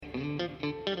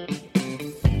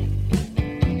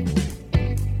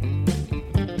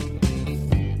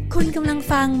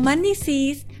ฟัง Money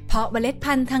Seeds เพาะเมล็ด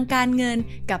พันธุ์ทางการเงิน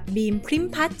กับบีมพริม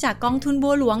พัฒน์จากกองทุนบั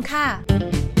วหลวงค่ะ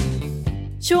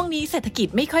ช่วงนี้เศรษฐกิจ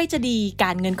ไม่ค่อยจะดีก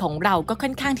ารเงินของเราก็ค่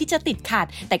อนข้างที่จะติดขัด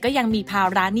แต่ก็ยังมีภา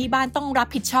ระหนี้บ้านต้องรับ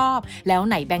ผิดชอบแล้ว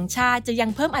ไหนแบงก์ชาติจะยัง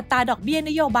เพิ่มอัตราดอกเบี้ย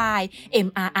นโยบาย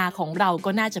MRR ของเราก็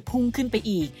น่าจะพุ่งขึ้นไป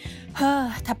อีก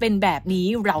ถ้าเป็นแบบนี้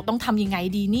เราต้องทำยังไง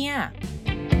ดีเนี่ย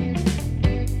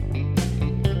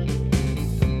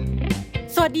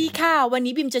สวัสดีค่ะวัน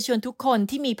นี้บิมจะชวนทุกคน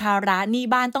ที่มีภาระหนี้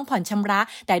บ้านต้องผ่อนชำระ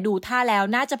แต่ดูท่าแล้ว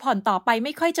น่าจะผ่อนต่อไปไ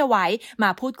ม่ค่อยจะไหวมา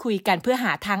พูดคุยกันเพื่อห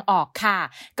าทางออกค่ะ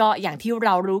ก็อย่างที่เร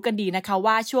ารู้กันดีนะคะ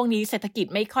ว่าช่วงนี้เศรษฐกิจ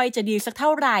ไม่ค่อยจะดีสักเท่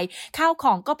าไหร่ข้าวข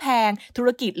องก็แพงธุร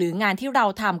กิจหรืองานที่เรา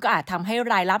ทำก็อาจทำให้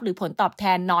รายรับหรือผลตอบแท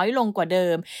นน้อยลงกว่าเดิ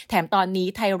มแถมตอนนี้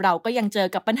ไทยเราก็ยังเจอ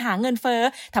กับปัญหาเงินเฟ้อ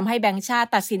ทำให้แบงก์ชาติ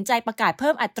ตัดสินใจประกาศเ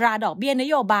พิ่มอัตราดอกเบี้ยน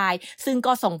โยบายซึ่ง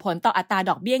ก็ส่งผลต่ออัตรา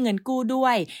ดอกเบี้ยเงินกู้ด้ว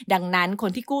ยดังนั้นค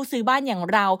นที่กู้ซื้อบ้านอย่าง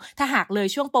เราถ้าหากเลย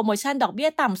ช่วงโปรโมชั่นดอกเบี้ย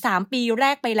ต่ำ3ปีแร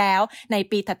กไปแล้วใน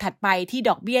ปีถัดๆไปที่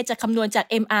ดอกเบี้ยจะคำนวณจาก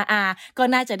MRR ก็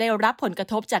น่าจะได้รับผลกระ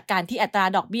ทบจากการที่อัตรา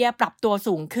ดอกเบี้ยปรับตัว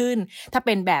สูงขึ้นถ้าเ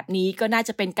ป็นแบบนี้ก็น่าจ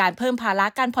ะเป็นการเพิ่มภาระ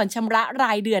การผ่อนชำระร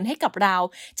ายเดือนให้กับเรา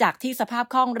จากที่สภาพ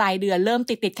คล่องรายเดือนเริ่ม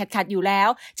ติดๆขัดๆอยู่แล้ว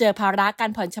เจอภาระกา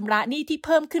รผ่อนชำระหนี้ที่เ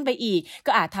พิ่มขึ้นไปอีก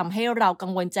ก็อาจทำให้เรากั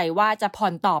งวลใจว่าจะผ่อ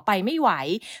นต่อไปไม่ไหว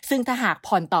ซึ่งถ้าหาก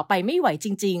ผ่อนต่อไปไม่ไหวจ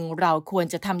ริงๆเราควร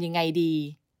จะทำยังไงดี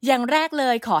อย่างแรกเล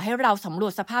ยขอให้เราสำรว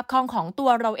จสภาพคล่องของตัว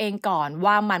เราเองก่อน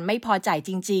ว่ามันไม่พอจ่าย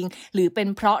จริงๆหรือเป็น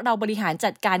เพราะเราบริหาร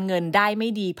จัดการเงินได้ไม่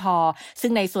ดีพอซึ่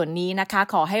งในส่วนนี้นะคะ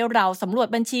ขอให้เราสำรวจ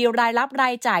บัญชีรายรับรา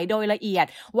ยจ่ายโดยละเอียด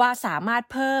ว่าสามารถ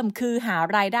เพิ่มคือหา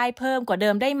รายได้เพิ่มกว่าเดิ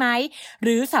มได้ไหมห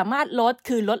รือสามารถลด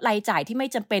คือลดรายจ่ายที่ไม่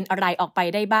จำเป็นอะไรออกไป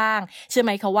ได้บ้างเชื่อไห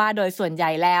มคะว่าโดยส่วนให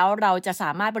ญ่แล้วเราจะส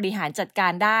ามารถบริหารจัดกา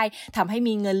รได้ทำให้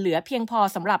มีเงินเหลือเพียงพอ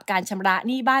สำหรับการชำระห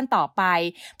นี้บ้านต่อไป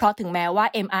เพราะถึงแม้ว่า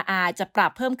MRR จะปรั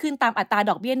บเพิ่มขึ้นตามอัตรา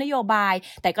ดอกเบี้ยนโยบาย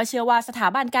แต่ก็เชื่อว่าสถา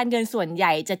บันการเงินส่วนให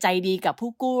ญ่จะใจดีกับ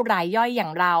ผู้กู้รายย่อยอย่า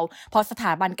งเราเพราะสถ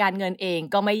าบันการเงินเอง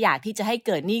ก็ไม่อยากที่จะให้เ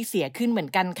กิดหนี้เสียขึ้นเหมือน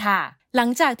กันค่ะหลัง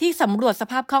จากที่สำรวจส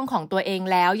ภาพคล่องของตัวเอง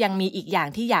แล้วยังมีอีกอย่าง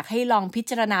ที่อยากให้ลองพิ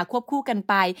จารณาควบคู่กัน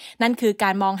ไปนั่นคือกา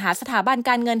รมองหาสถาบัน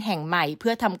การเงินแห่งใหม่เ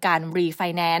พื่อทำการรีไฟ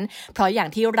แนนซ์เพราะอย่าง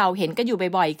ที่เราเห็นกันอยู่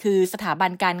บ่อยๆคือสถาบั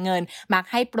นการเงินมัก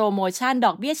ให้โปรโมชั่นด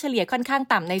อกเบี้ยเฉลี่ยค่อนข้าง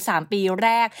ต่ำใน3ปีแร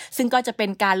กซึ่งก็จะเป็น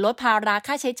การลดภาระ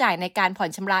ค่าใช้จ่ายในการผ่อน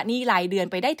ชำระหนี้รายเดือน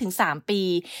ไปได้ถึง3ปี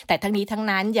แต่ทั้งนี้ทั้ง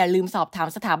นั้นอย่าลืมสอบถาม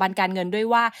สถาบันการเงินด้วย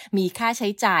ว่ามีค่าใช้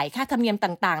จ่ายค่าธรรมเนียม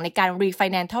ต่างๆในการรีไฟ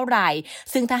แนนซ์เท่าไหร่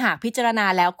ซึ่งถ้าหากพิจารณา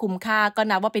แล้วคุ้มค่าก็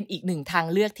นับว่าเป็นอีกหนึ่งทาง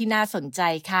เลือกที่น่าสนใจ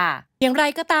ค่ะอย่างไร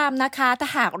ก็ตามนะคะถ้า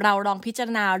หากเราลองพิจาร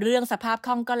ณาเรื่องสภาพค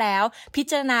ล่องก็แล้วพิ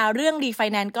จารณาเรื่องรีไฟ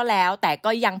แนนซ์ก็แล้วแต่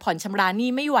ก็ยังผ่อนชำระหนี้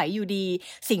ไม่ไหวอยู่ดี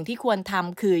สิ่งที่ควรท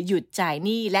ำคือหยุดจ่ายห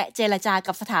นี้และเจรจา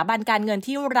กับสถาบันการเงิน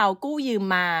ที่เรากู้ยืม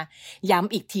มาย้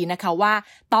ำอีกทีนะคะว่า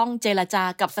ต้องเจรจา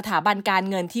กับสถาบันการ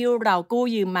เงินที่เรากู้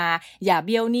ยืมมาอย่าเ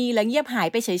บี้ยวหนี้และเงียบหาย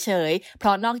ไปเฉยๆเพร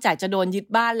าะนอกจากจะโดนยึด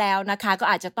บ้านแล้วนะคะก็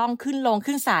อาจจะต้อง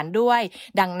ขึ้นศาลด้วย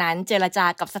ดังนั้นเจรจา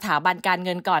กับสถาบันการเ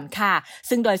งินก่อนค่ะ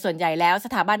ซึ่งโดยส่วนใหญ่แล้วส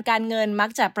ถาบันการเงินมั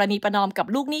กจะประนีประนอมกับ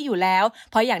ลูกหนี้อยู่แล้ว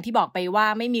เพราะอย่างที่บอกไปว่า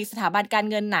ไม่มีสถาบันการ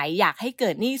เงินไหนอยากให้เกิ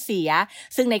ดหนี้เสีย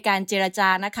ซึ่งในการเจรจา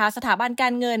นะคะสถาบันกา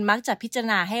รเงินมักจะพิจาร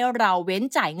ณาให้เราเว้น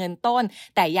จ่ายเงินต้น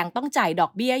แต่ยังต้องจ่ายดอ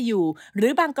กเบี้ยอยู่หรื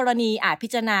อบางกรณีอาจพิ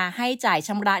จารณาให้จ่ายช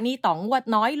ำระหนี้ต่องวด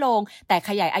น้อยลงแต่ข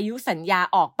ยายอายุสัญญา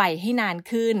ออกไปให้นาน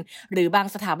ขึ้นหรือบาง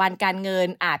สถาบันการเงิน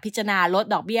อาจพิจารณาลด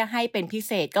ดอกเบี้ยให้เป็นพิเ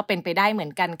ศษก็เป็นไปได้เหมือ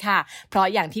นกันค่ะเพราะ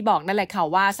อย่างที่บอกนั่นแหละค่ะ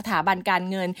ว่าสถาบันการ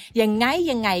เงินยัง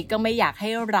ไงก็ไม่อยากใ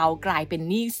ห้เรากลายเป็น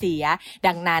หนี้เสีย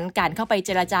ดังนั้นการเข้าไปเจ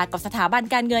รจากับสถาบัน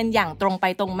การเงินอย่างตรงไป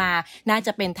ตรงมาน่าจ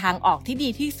ะเป็นทางออกที่ดี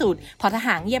ที่สุดเพราะถ้าห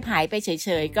ากเงียบหายไปเฉ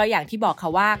ยๆก็อย่างที่บอกค่ะ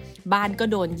ว่าบ้านก็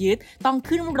โดนยึดต้อง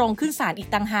ขึ้นศาลอีก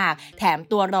ต่างหากแถม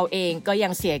ตัวเราเองก็ยั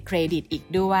งเสียเครดิตอีก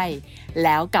ด้วยแ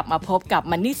ล้วกลับมาพบกับ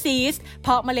Money Seeds เพ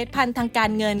าะเมล็ดพันธุ์ทางกา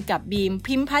รเงินกับบีม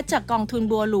พิมพ์พัฒน์จากกองทุน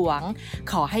บัวหลวง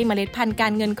ขอให้เมล็ดพันธุ์กา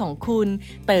รเงินของคุณ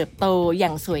เติบโตอย่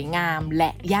างสวยงามและ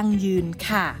ยั่งยืน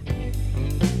ค่ะ